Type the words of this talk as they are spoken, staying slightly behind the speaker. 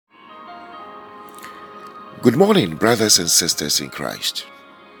Good morning, brothers and sisters in Christ.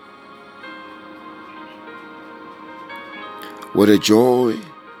 What a joy,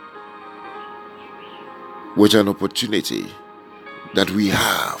 what an opportunity that we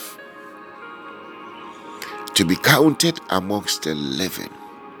have to be counted amongst the living.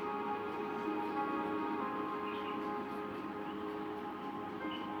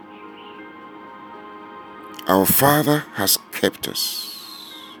 Our Father has kept us.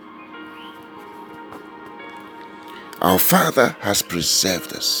 Our Father has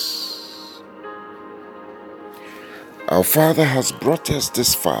preserved us. Our Father has brought us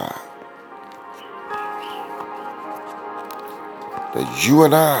this far, that you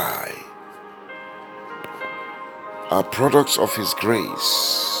and I are products of His grace.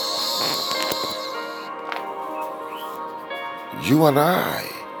 You and I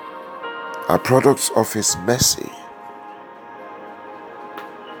are products of His mercy.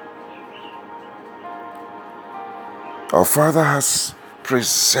 Our Father has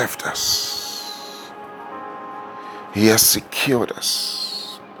preserved us. He has secured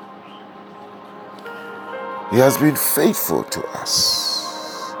us. He has been faithful to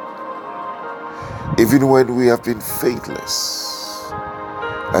us. Even when we have been faithless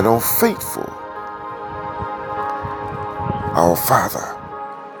and unfaithful, our Father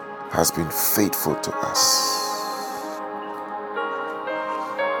has been faithful to us.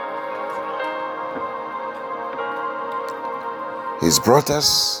 He's brought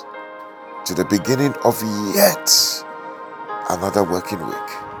us to the beginning of yet another working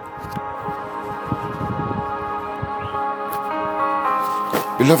week.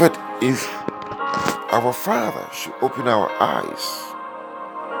 Beloved, if our Father should open our eyes,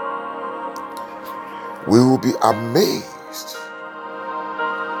 we will be amazed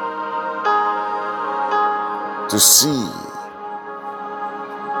to see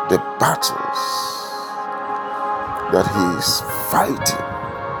the battles that He is fighting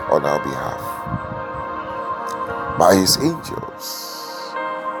on our behalf by His angels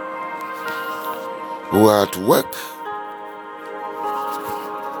who are at work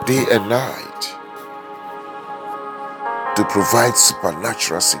day and night to provide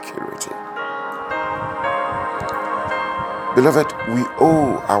supernatural security. Beloved, we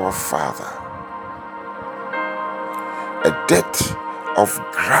owe our Father a debt of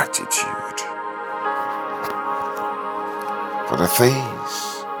gratitude for the things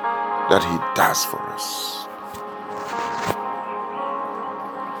that He does for us.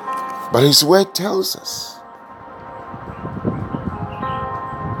 But His word tells us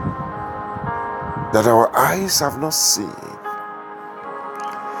that our eyes have not seen,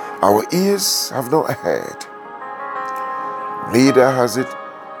 our ears have not heard, neither has it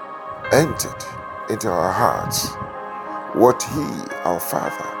entered into our hearts what He, our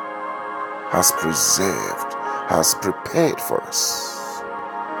Father, has preserved, has prepared for us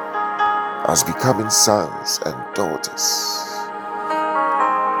as becoming sons and daughters.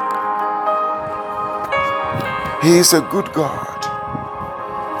 He is a good God,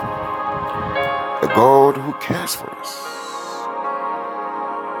 a God who cares for us,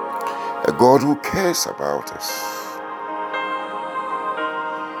 a God who cares about us,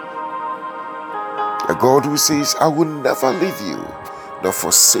 a God who says, I will never leave you nor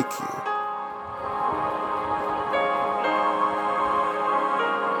forsake you.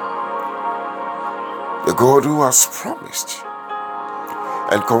 The God who has promised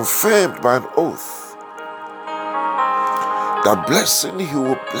and confirmed by an oath that blessing He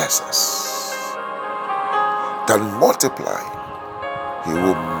will bless us, that multiplying He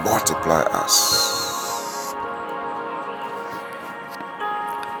will multiply us.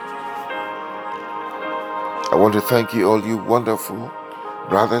 I want to thank you, all you wonderful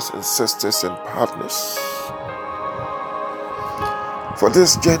brothers and sisters and partners, for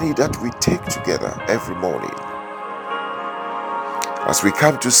this journey that we take together every morning as we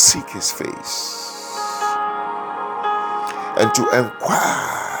come to seek His face and to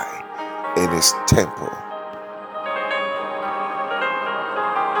inquire in His temple.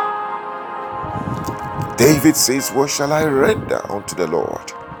 David says, what shall I render unto the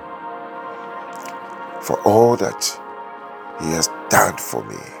Lord for all that He has done for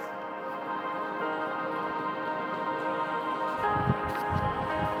me?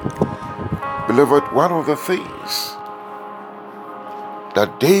 Beloved, one of the things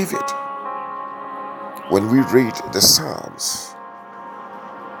that David, when we read the Psalms,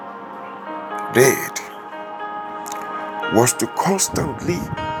 did was to constantly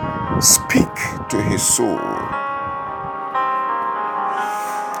speak to his soul.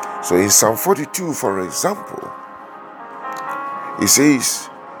 So in Psalm 42, for example, he says,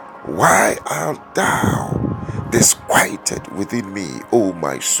 why art thou disquieted within me, O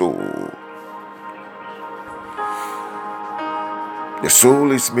my soul. The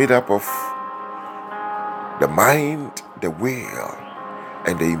soul is made up of the mind, the will,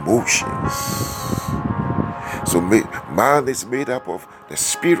 and the emotions. So man is made up of the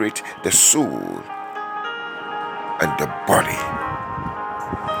spirit, the soul, and the body.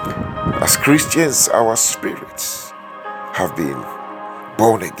 As Christians, our spirits have been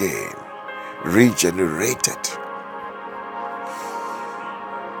born again, regenerated.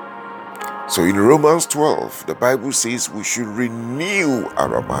 So in Romans 12, the Bible says we should renew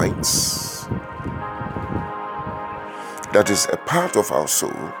our minds. That is a part of our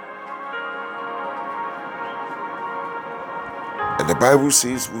soul. And the Bible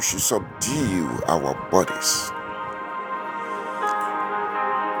says we should subdue our bodies.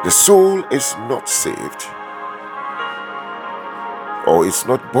 The soul is not saved, or it's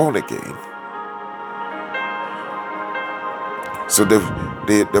not born again. So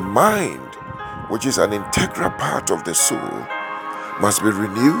the mind, which is an integral part of the soul, must be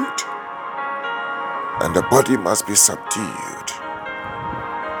renewed, and the body must be subdued.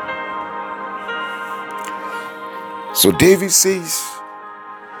 So David says,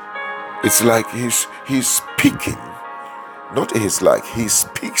 it's like he's speaking, not it's like he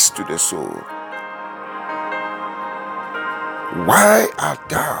speaks to the soul. Why art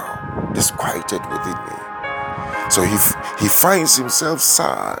thou disquieted within me? So he finds himself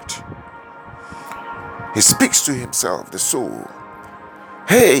sad. He speaks to himself, the soul.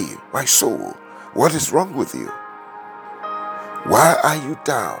 Hey, my soul, what is wrong with you? Why are you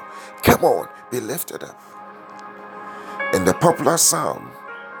down? Come on, be lifted up. In the popular Psalm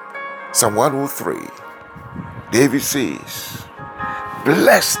 103, David says,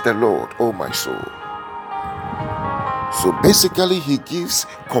 bless the Lord, O my soul. So basically he gives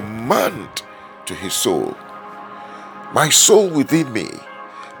command to his soul. My soul within me,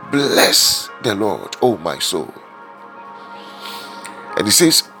 bless the Lord, O my soul. And he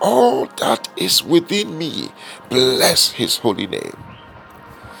says, all that is within me, bless his holy name.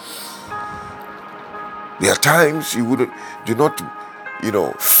 There are times you do not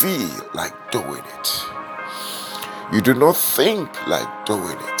feel like doing it. You do not think like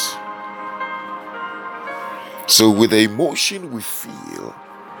doing it. So with the emotion we feel,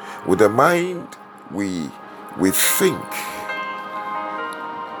 with the mind we think.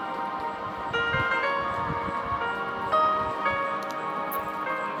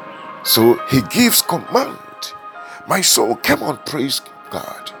 So he gives command. My soul, come on, praise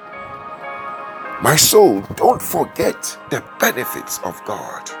God. My soul, don't forget the benefits of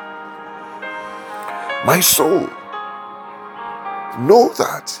God. My soul, know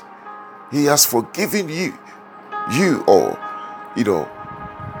that he has forgiven you or,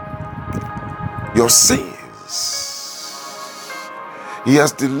 your sins. He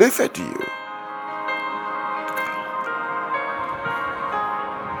has delivered you.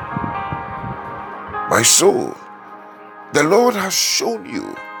 My soul, the Lord has shown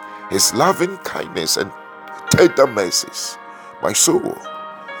you his loving kindness and tender mercies. My soul,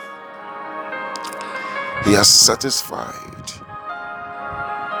 he has satisfied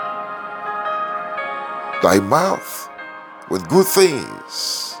thy mouth with good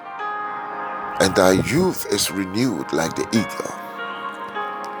things, and thy youth is renewed like the eagle.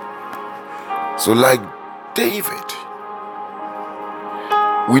 So like David,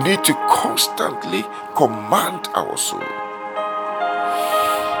 we need to constantly command our soul.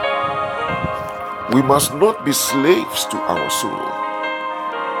 We must not be slaves to our soul.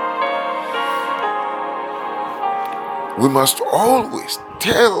 We must always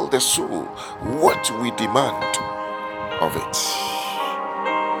tell the soul what we demand of it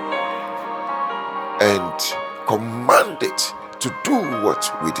and command it to do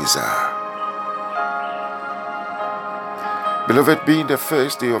what we desire. Beloved, being the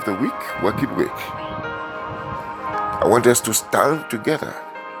first day of the week, working week, I want us to stand together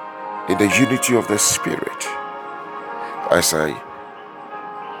in the unity of the Spirit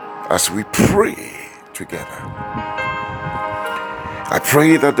as we pray together. I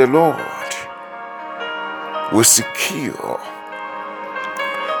pray that the Lord will secure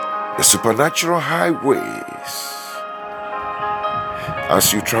the supernatural highways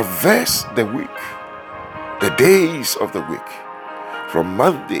as you traverse the week, the days of the week, from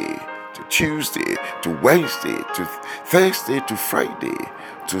Monday to Tuesday to Wednesday to Thursday to Friday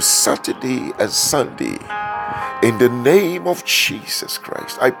to Saturday and Sunday. In the name of Jesus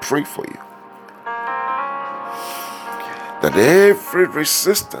Christ, I pray for you that every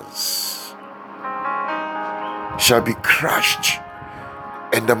resistance shall be crushed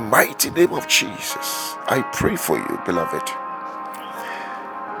In the mighty name of Jesus, I pray for you, beloved.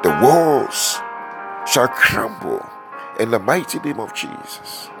 The walls shall crumble in the mighty name of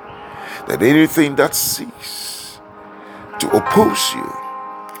Jesus. That anything that seeks to oppose you,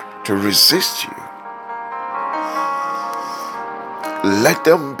 to resist you, let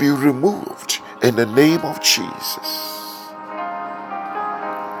them be removed in the name of Jesus.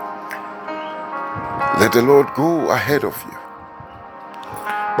 Let the Lord go ahead of you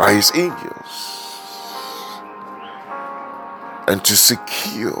by his angels and to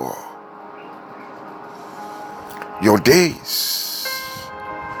secure your days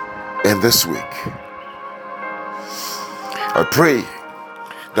in this week. I pray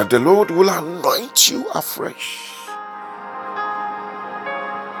that the Lord will anoint you afresh.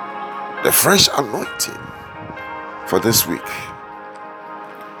 The fresh anointing for this week.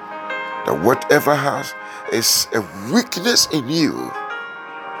 That whatever is a weakness in you,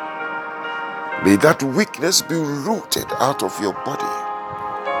 may that weakness be rooted out of your body.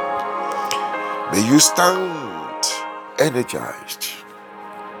 May you stand energized,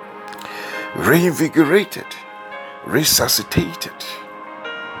 reinvigorated, resuscitated,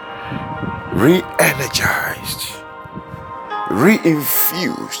 re-energized,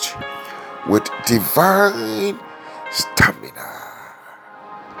 re-infused with divine stamina.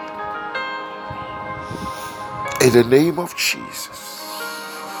 In the name of Jesus.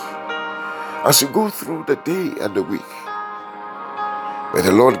 As you go through the day and the week, may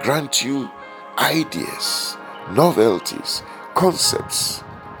the Lord grant you ideas, novelties, concepts,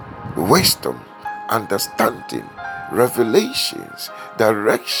 wisdom, understanding, revelations,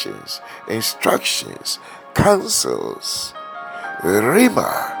 directions, instructions, counsels,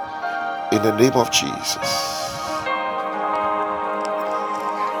 rhema, in the name of Jesus.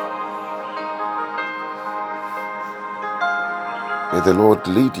 May the Lord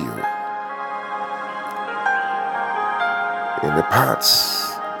lead you in the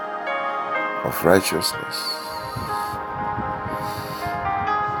paths of righteousness.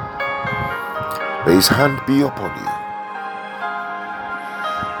 May his hand be upon you,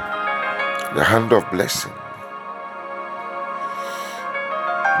 the hand of blessing.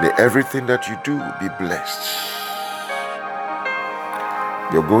 May everything that you do be blessed.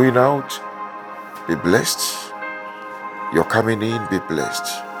 Your going out, be blessed. Your coming in, be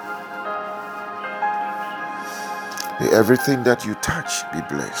blessed. May everything that you touch be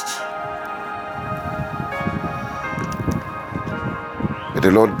blessed. May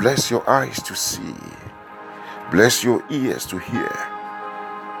the Lord bless your eyes to see, bless your ears to hear.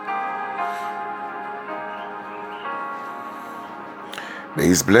 May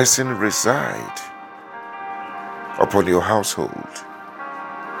his blessing reside upon your household,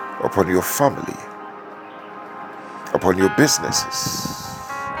 upon your family, upon your businesses.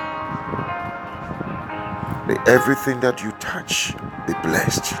 May everything that you touch be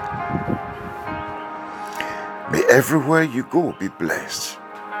blessed. May everywhere you go be blessed.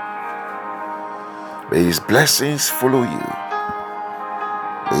 May his blessings follow you.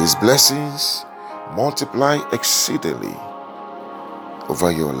 May his blessings multiply exceedingly over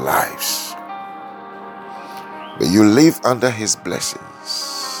your lives. May you live under his blessings.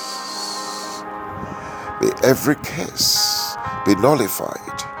 May every curse be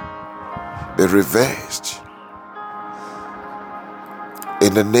nullified, be reversed.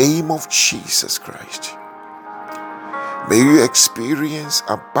 In the name of Jesus Christ, may you experience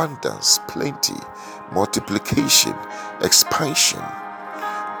abundance, plenty, multiplication, expansion,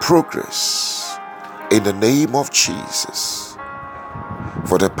 progress. In the name of Jesus.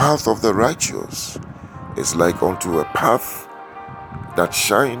 For the path of the righteous is like unto a path that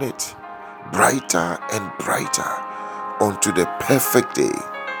shineth brighter and brighter unto the perfect day.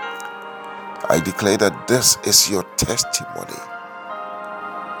 I declare that this is your testimony.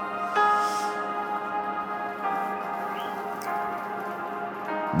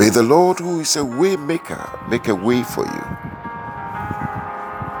 May the Lord, who is a way maker, make a way for you.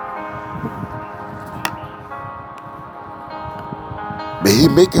 May he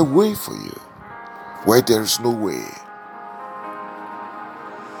make a way for you where there is no way.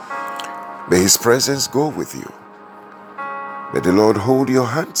 May his presence go with you. May the Lord hold your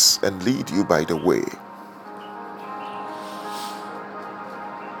hands and lead you by the way.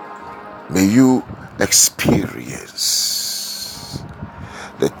 May you experience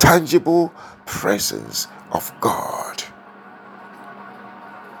the tangible presence of God.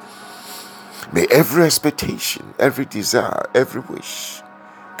 May every expectation, every desire, every wish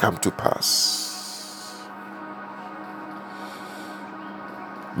come to pass.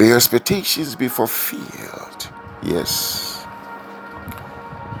 May your expectations be fulfilled. Yes.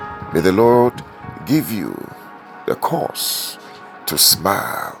 May the Lord give you the cause to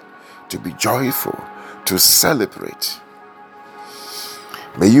smile, to be joyful, to celebrate.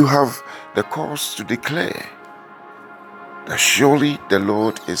 May you have the cause to declare that surely the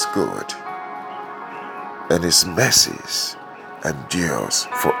Lord is good and his mercies endures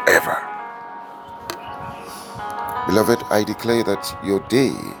forever. Beloved, I declare that your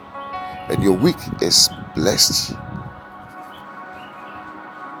day and your week is blessed.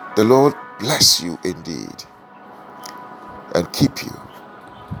 The Lord bless you indeed and keep you.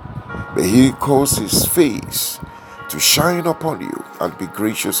 May he cause his face to shine upon you and be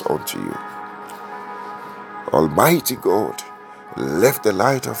gracious unto you. Almighty God, lift the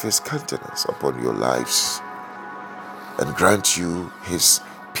light of his countenance upon your lives and grant you his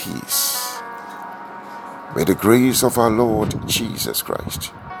peace. May the grace of our Lord Jesus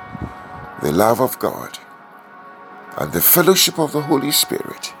Christ, the love of God, and the fellowship of the Holy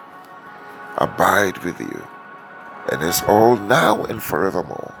Spirit abide with you and is all now and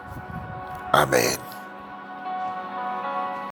forevermore. Amen.